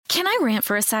Can I rant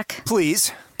for a sec?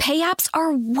 Please. Pay apps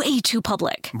are way too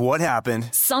public. What happened?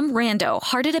 Some rando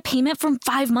hearted a payment from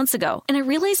 5 months ago, and I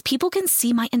realized people can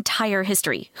see my entire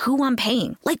history, who I'm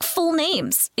paying, like full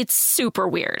names. It's super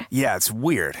weird. Yeah, it's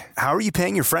weird. How are you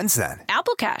paying your friends then?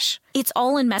 Apple Cash. It's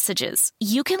all in messages.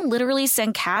 You can literally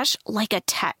send cash like a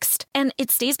text, and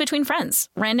it stays between friends.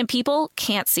 Random people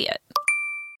can't see it.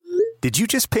 Did you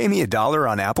just pay me $1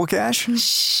 on Apple Cash?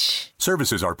 Shh.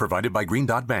 Services are provided by Green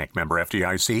Dot Bank. Member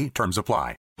FDIC. Terms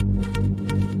apply.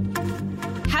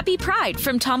 Happy Pride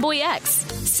from Tomboy X,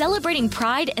 celebrating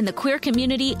pride and the queer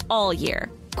community all year.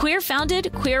 Queer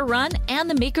founded, queer run, and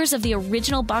the makers of the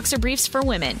original boxer briefs for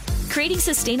women, creating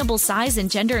sustainable size and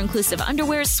gender inclusive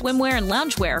underwear, swimwear, and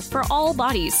loungewear for all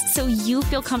bodies so you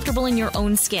feel comfortable in your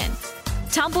own skin.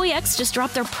 Tomboy X just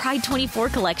dropped their Pride 24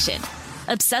 collection.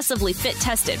 Obsessively fit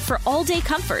tested for all day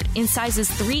comfort in sizes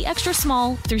 3 extra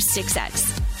small through 6X.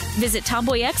 Visit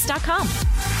tomboyx.com.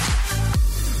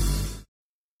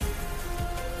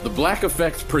 The Black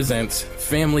Effect presents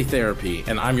Family Therapy,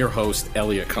 and I'm your host,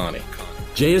 Elliot Connie.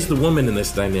 Jay is the woman in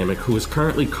this dynamic who is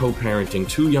currently co-parenting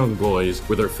 2 young boys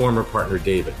with her former partner,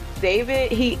 David.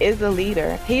 David, he is a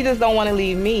leader. He just don't want to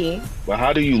leave me. But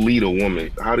how do you lead a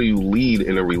woman? How do you lead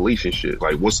in a relationship?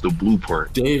 Like, what's the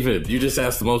blueprint? David, you just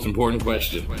asked the most important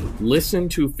question. Listen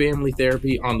to Family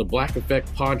Therapy on the Black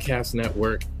Effect Podcast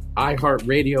Network,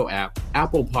 iHeartRadio app,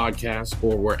 Apple Podcasts,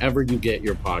 or wherever you get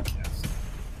your podcasts.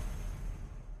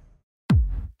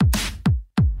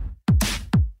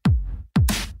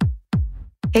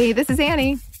 Hey, this is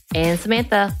Annie. And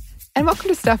Samantha. And welcome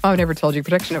to Stuff Mom Never Told You,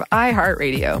 production of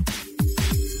iHeartRadio.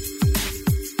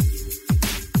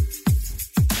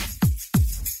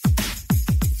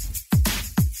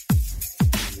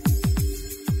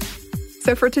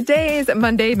 So for today's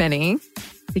Monday Mini,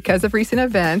 because of recent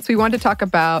events, we wanted to talk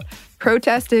about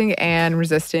protesting and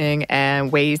resisting and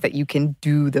ways that you can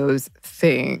do those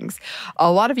things.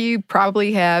 A lot of you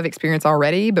probably have experience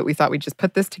already, but we thought we'd just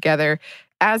put this together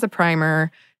as a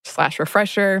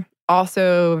primer/refresher.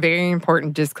 Also, very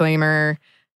important disclaimer.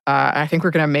 I think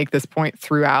we're going to make this point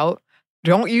throughout.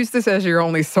 Don't use this as your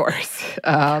only source.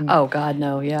 Oh, God,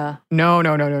 no, yeah.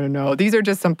 No. These are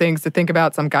just some things to think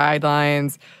about, some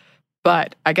guidelines.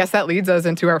 But I guess that leads us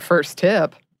into our first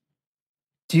tip.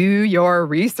 Do your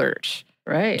research.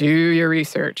 Right. Do your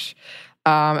research.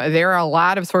 There are a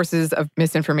lot of sources of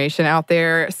misinformation out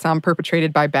there, some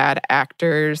perpetrated by bad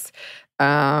actors.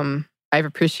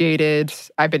 I've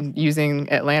been using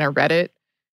Atlanta Reddit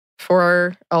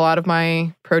for a lot of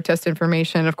my protest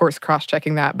information, of course,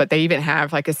 cross-checking that, but they even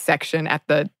have like a section at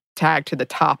the tag to the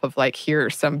top of like,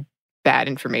 here's some bad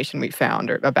information we found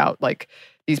or about like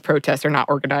these protests are not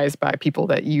organized by people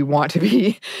that you want to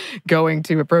be going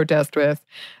to a protest with.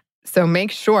 So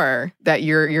make sure that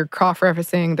you're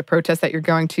cross-referencing the protest that you're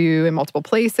going to in multiple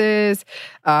places.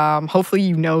 Hopefully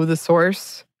you know the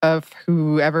source of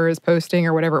whoever is posting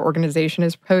or whatever organization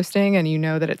is posting, and you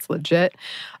know that it's legit.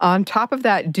 On top of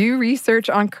that, do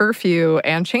research on curfew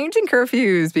and changing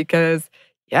curfews because,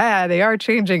 yeah, they are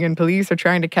changing and police are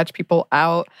trying to catch people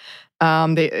out.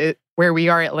 Where we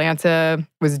are, Atlanta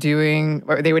was doing,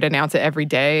 or they would announce it every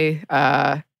day.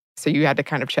 So you had to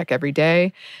kind of check every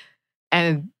day.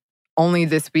 And only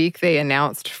this week they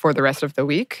announced for the rest of the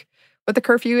week what the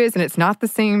curfew is, and it's not the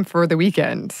same for the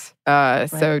weekend. Right.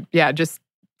 So yeah, just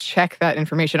check that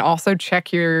information. Also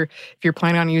check if you're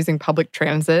planning on using public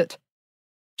transit,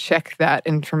 check that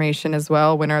information as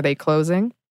well. When are they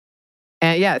closing?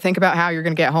 And yeah, think about how you're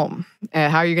going to get home,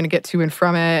 how you're going to get to and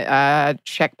from it.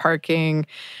 Check parking,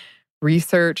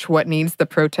 research what needs the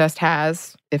protest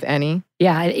has, if any.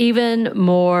 Yeah, and even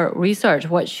more research.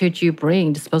 What should you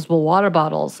bring? Disposable water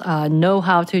bottles, know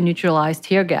how to neutralize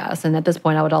tear gas. And at this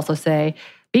point, I would also say,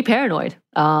 be paranoid.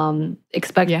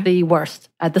 Expect the worst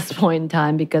at this point in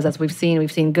time, because as we've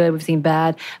seen good, we've seen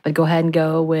bad, but go ahead and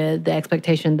go with the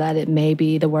expectation that it may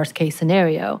be the worst case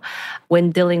scenario.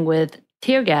 When dealing with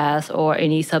tear gas or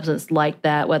any substance like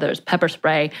that, whether it's pepper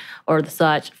spray or the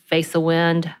such, face the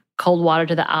wind, cold water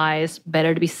to the eyes,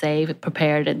 better to be safe,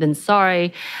 prepared than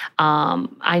sorry.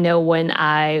 I know when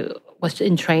I was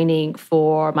in training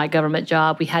for my government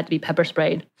job, we had to be pepper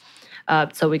sprayed.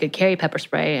 So we could carry pepper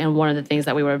spray. And one of the things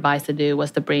that we were advised to do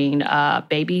was to bring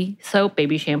baby soap,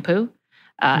 baby shampoo,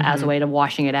 as a way of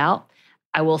washing it out.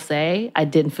 I will say I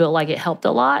didn't feel like it helped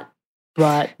a lot.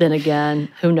 But then again,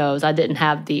 who knows? I didn't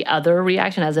have the other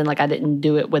reaction, as in like I didn't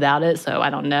do it without it, so I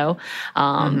don't know.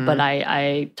 But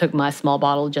I took my small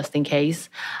bottle just in case.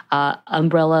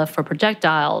 Umbrella for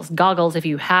projectiles, goggles if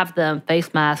you have them,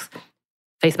 face masks.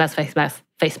 face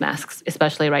masks,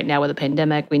 especially right now with the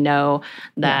pandemic. We know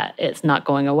that it's not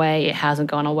going away. It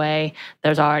hasn't gone away.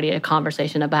 There's already a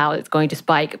conversation about it's going to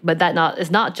spike, but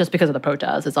it's not just because of the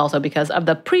protests. It's also because of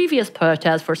the previous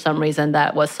protest for some reason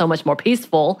that was so much more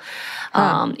peaceful,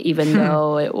 even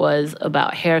though it was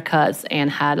about haircuts and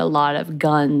had a lot of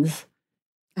guns.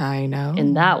 I know.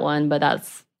 In that one, but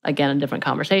that's, again, a different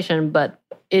conversation. But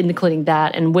including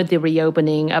that and with the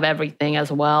reopening of everything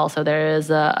as well. So there is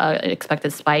an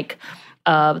expected spike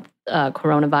of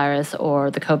coronavirus or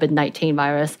the COVID-19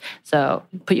 virus. So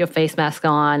put your face mask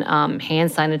on,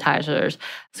 hand sanitizers.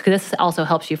 So this also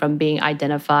helps you from being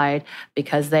identified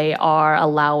because they are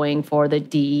allowing for the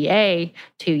DEA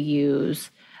to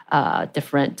use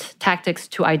different tactics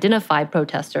to identify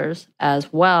protesters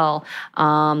as well.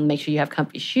 Make sure you have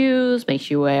comfy shoes, make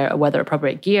sure you wear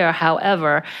weather-appropriate gear.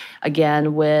 However,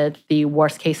 again, with the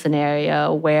worst-case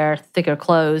scenario, wear thicker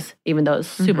clothes, even though it's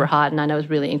super hot and I know it's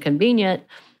really inconvenient,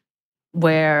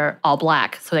 wear all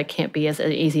black so that can't be as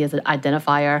easy as an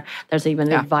identifier. There's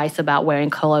even advice about wearing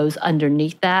clothes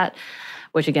underneath that,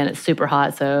 which, again, it's super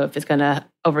hot, so if it's going to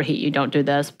overheat you, don't do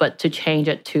this. But to change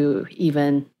it to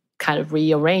even kind of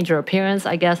rearrange your appearance,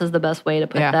 I guess is the best way to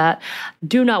put that.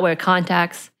 Do not wear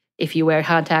contacts. If you wear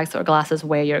contacts or glasses,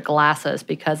 wear your glasses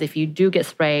because if you do get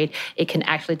sprayed, it can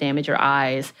actually damage your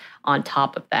eyes on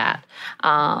top of that.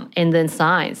 And then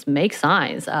signs, make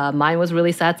signs. Mine was a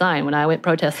really sad sign. When I went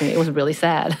protesting, it was really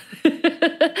sad.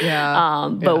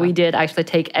 But we did actually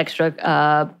take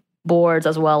extra boards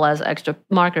as well as extra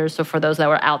markers. So for those that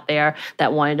were out there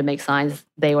that wanted to make signs,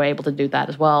 they were able to do that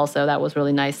as well. So that was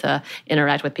really nice to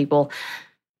interact with people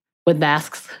with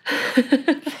masks.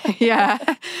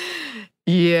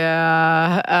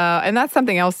 And that's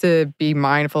something else to be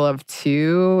mindful of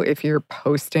too if you're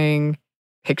posting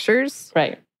pictures.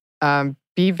 Right.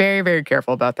 Be very, very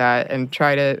careful about that and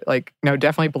try to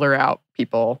definitely blur out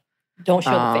people. Don't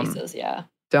show the faces,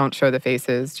 Don't show the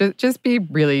faces. Just be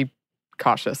really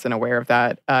cautious and aware of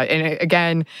that. And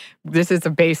again, this is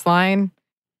a baseline.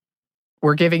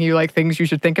 We're giving you things you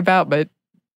should think about, but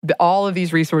all of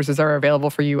these resources are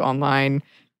available for you online.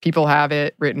 People have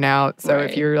it written out. So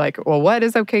if you're well, what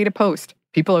is okay to post?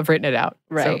 People have written it out.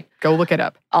 Right. So go look it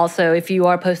up. Also, if you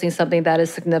are posting something that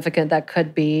is significant that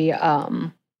could be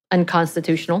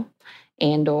unconstitutional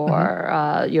and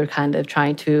or you're kind of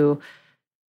trying to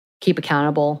keep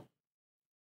accountable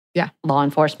law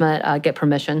enforcement, get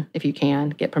permission if you can.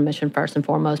 Get permission first and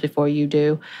foremost before you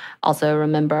do. Also,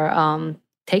 remember,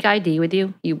 take ID with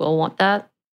you. You will want that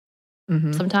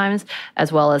sometimes,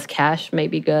 as well as cash may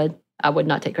be good. I would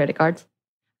not take credit cards.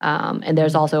 And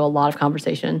there's also a lot of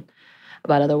conversation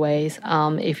about other ways.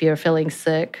 If you're feeling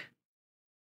sick,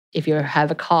 if you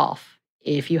have a cough,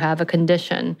 if you have a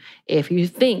condition, if you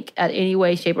think at any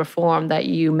way, shape, or form that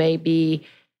you may be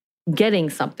getting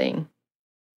something,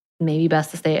 maybe best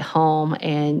to stay at home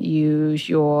and use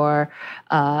your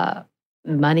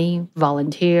money,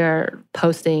 volunteer,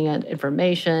 posting and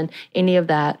information, any of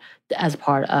that as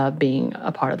part of being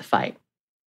a part of the fight.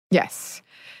 Yes.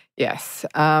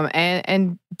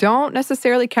 And don't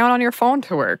necessarily count on your phone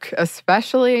to work,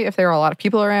 especially if there are a lot of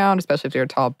people around, especially if there are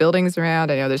tall buildings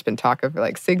around. I know there's been talk of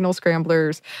signal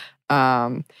scramblers.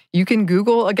 You can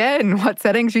Google, again, what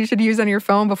settings you should use on your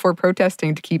phone before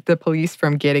protesting to keep the police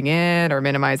from getting in or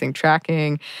minimizing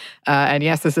tracking. And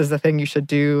yes, this is the thing you should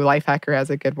do. Lifehacker has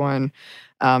a good one.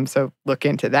 So look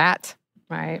into that.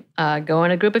 Right. Go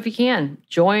in a group if you can.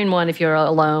 Join one if you're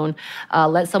alone.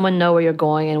 Let someone know where you're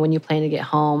going and when you plan to get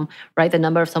home. Write the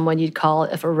number of someone you'd call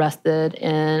if arrested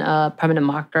in a permanent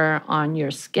marker on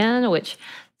your skin, which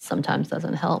sometimes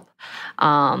doesn't help.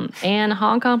 And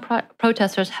Hong Kong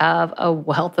protesters have a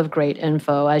wealth of great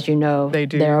info. As you know, they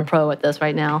do. They're a pro at this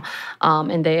right now.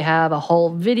 And they have a whole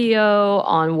video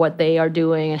on what they are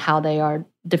doing and how they are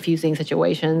diffusing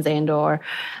situations and or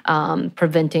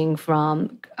preventing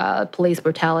from police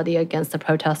brutality against the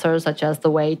protesters, such as the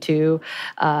way to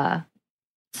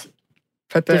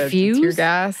put the diffuse tear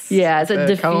gas. Yeah, so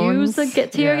diffuse the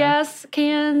tear gas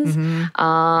cans.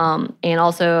 And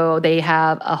also they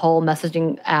have a whole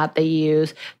messaging app they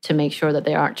use to make sure that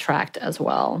they aren't tracked as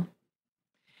well.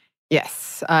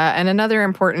 Yes. And another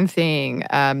important thing,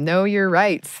 know your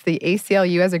rights. The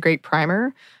ACLU has a great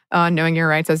primer on knowing your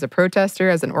rights as a protester,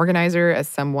 as an organizer, as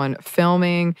someone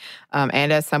filming,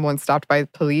 and as someone stopped by the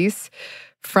police.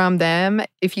 From them,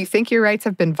 if you think your rights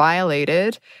have been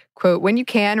violated, quote, when you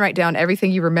can, write down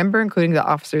everything you remember, including the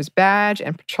officer's badge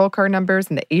and patrol car numbers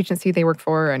and the agency they work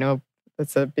for. I know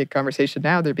that's a big conversation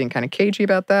now. They're being kind of cagey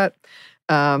about that.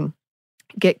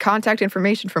 Get contact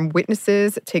information from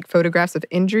witnesses, take photographs of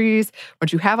injuries.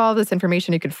 Once you have all this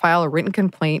information, you can file a written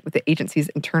complaint with the agency's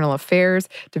Internal Affairs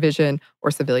Division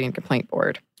or Civilian Complaint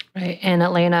Board. Right. And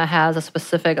Atlanta has a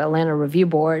specific Atlanta Review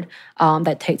Board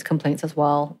that takes complaints as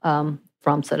well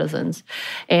from citizens.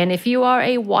 And if you are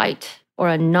a white or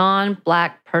a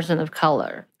non-Black person of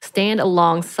color, stand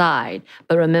alongside.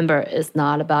 But remember, it's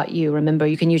not about you. Remember,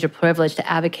 you can use your privilege to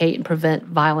advocate and prevent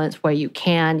violence where you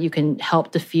can. You can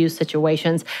help diffuse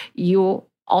situations. You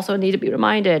also need to be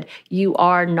reminded, you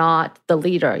are not the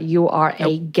leader. You are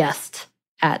a guest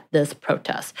at this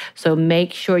protest. So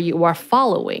make sure you are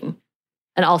following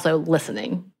and also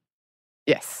listening.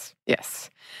 Yes, yes.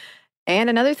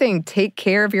 And another thing, take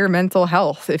care of your mental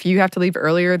health. If you have to leave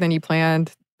earlier than you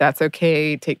planned, that's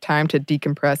okay. Take time to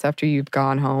decompress after you've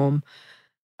gone home.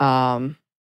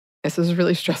 This is a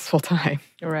really stressful time.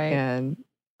 Right. And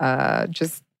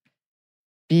just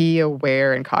be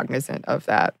aware and cognizant of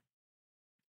that.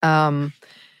 And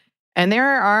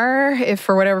there are, if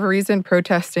for whatever reason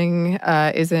protesting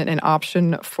isn't an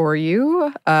option for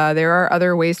you, there are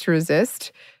other ways to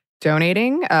resist.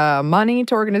 Donating money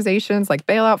to organizations like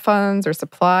bailout funds or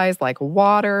supplies like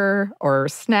water or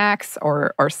snacks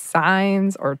or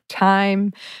signs or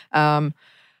time. Do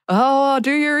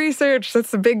your research.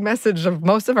 That's the big message of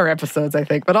most of our episodes, I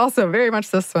think, but also very much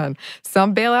this one.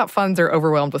 Some bailout funds are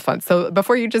overwhelmed with funds. So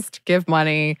before you just give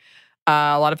money,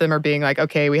 a lot of them are being like,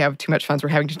 okay, we have too much funds. We're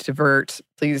having to divert.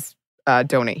 Please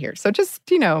donate here. So just,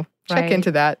 check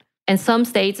into that. And some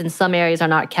states and some areas are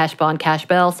not cash bond, cash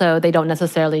bail, so they don't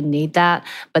necessarily need that,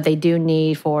 but they do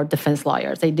need for defense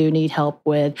lawyers. They do need help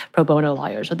with pro bono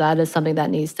lawyers. So that is something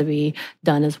that needs to be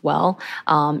done as well.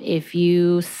 If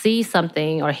you see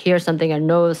something or hear something or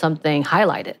know something,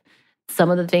 highlight it. Some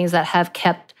of the things that have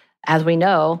kept, as we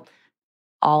know,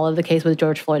 all of the case with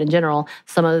George Floyd in general,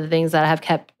 some of the things that have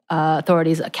kept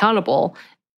authorities accountable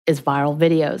is viral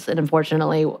videos. And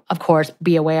unfortunately, of course,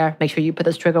 be aware. Make sure you put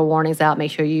those trigger warnings out.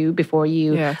 Make sure you, before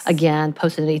you, again,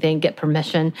 post anything, get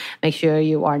permission. Make sure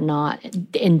you are not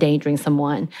endangering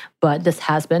someone. But this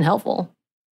has been helpful.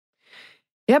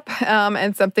 Yep.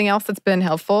 And something else that's been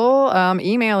helpful,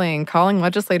 emailing, calling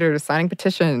legislators, signing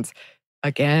petitions.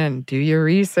 Again, do your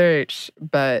research.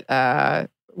 But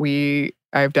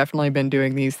I've definitely been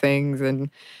doing these things, and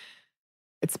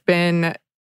it's been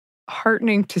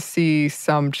heartening to see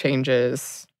some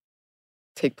changes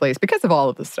take place because of all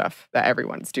of the stuff that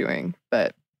everyone's doing.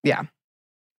 But yeah.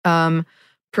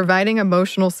 Providing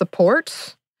emotional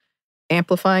support,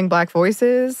 amplifying Black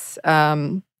voices,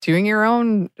 doing your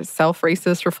own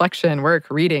self-racist reflection work,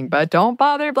 reading, but don't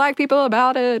bother Black people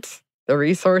about it. The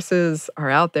resources are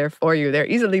out there for you. They're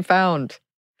easily found.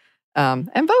 And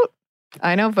vote.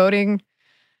 I know voting,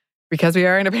 because we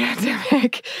are in a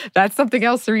pandemic, that's something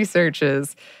else to research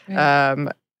is,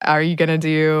 right. Are you going to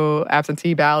do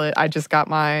absentee ballot? I just got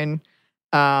mine.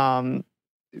 So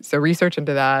research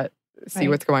into that, see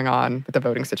what's going on with the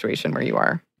voting situation where you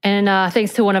are. And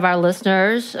thanks to one of our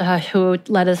listeners who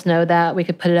let us know that we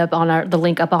could put it up on the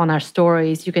link up on our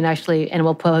stories. You can actually, and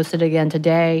we'll post it again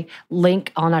today,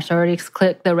 link on our stories,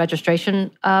 click the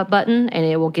registration button, and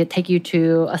it will take you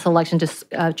to a selection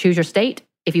to choose your state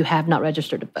if you have not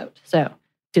registered to vote. So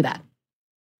do that.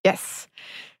 Yes.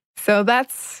 So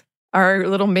that's our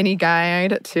little mini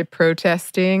guide to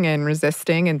protesting and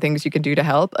resisting and things you can do to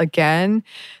help. Again,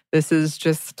 this is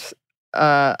just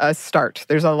a start.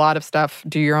 There's a lot of stuff.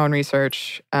 Do your own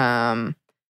research, and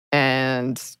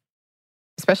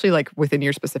especially like within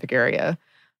your specific area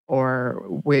or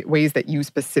ways that you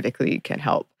specifically can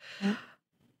help. Yeah.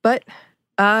 But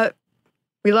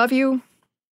we love you.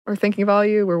 We're thinking of all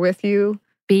you. We're with you.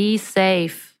 Be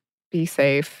safe. Be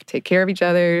safe. Take care of each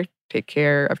other. Take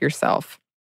care of yourself.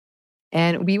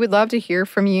 And we would love to hear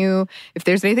from you. If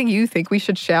there's anything you think we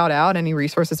should shout out, any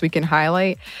resources we can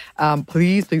highlight,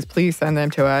 please send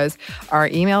them to us. Our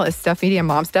email is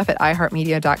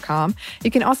stuffmediamomstuff@iheartmedia.com.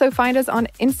 You can also find us on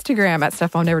Instagram at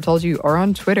Stuff Mom Never Told You or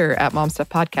on Twitter at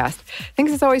MomStuffPodcast.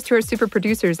 Thanks as always to our super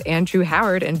producers, Andrew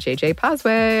Howard and JJ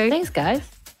Posway. Thanks, guys.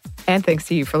 And thanks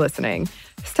to you for listening.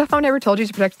 Stuff Mom Never Told You is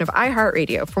a production of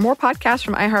iHeartRadio. For more podcasts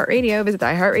from iHeartRadio, visit the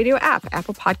iHeartRadio app,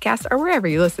 Apple Podcasts, or wherever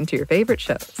you listen to your favorite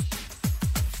shows.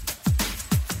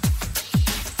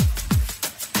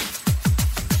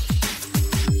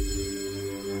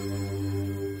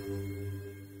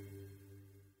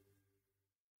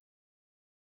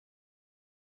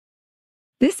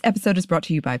 This episode is brought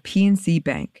to you by PNC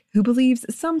Bank, who believes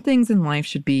some things in life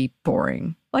should be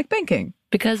boring, like banking.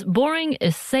 Because boring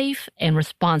is safe and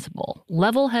responsible,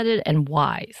 level-headed and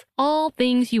wise. All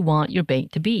things you want your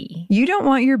bank to be. You don't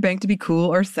want your bank to be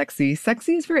cool or sexy.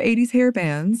 Sexy is for 80s hair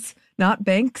bands, not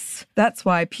banks. That's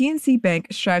why PNC Bank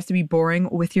strives to be boring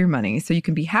with your money so you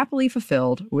can be happily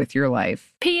fulfilled with your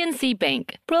life. PNC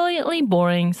Bank. Brilliantly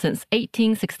boring since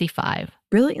 1865.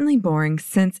 Brilliantly Boring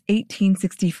Since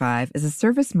 1865 is a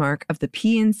service mark of the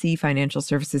PNC Financial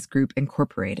Services Group,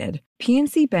 Incorporated.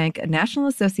 PNC Bank, a National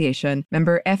Association,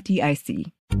 member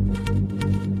FDIC.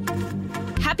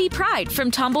 Happy Pride from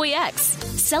Tomboy X,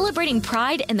 celebrating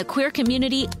pride in the queer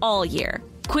community all year.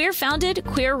 Queer founded,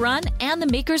 queer run, and the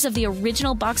makers of the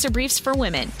original boxer briefs for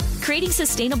women, creating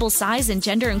sustainable size and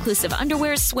gender inclusive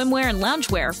underwear, swimwear, and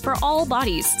loungewear for all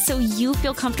bodies so you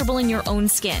feel comfortable in your own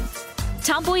skin.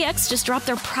 Tomboy X just dropped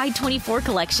their Pride 24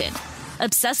 collection.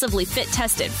 Obsessively fit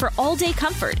tested for all-day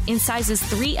comfort in sizes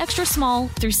 3 extra small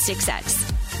through 6X.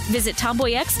 Visit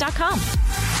tomboyx.com.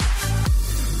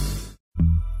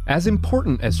 As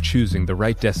important as choosing the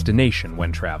right destination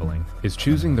when traveling is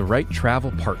choosing the right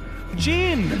travel partner.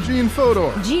 Gene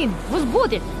Fodor. Gene, was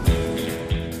good.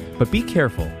 But be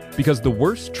careful, because the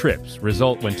worst trips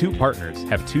result when two partners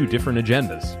have two different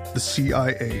agendas. The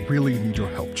CIA really need your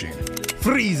help, Gene.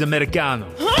 Freeze, Americano!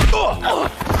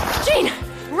 Gene,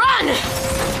 run!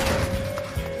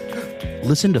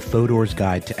 Listen to Fodor's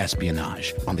Guide to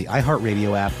Espionage on the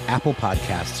iHeartRadio app, Apple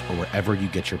Podcasts, or wherever you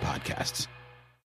get your podcasts.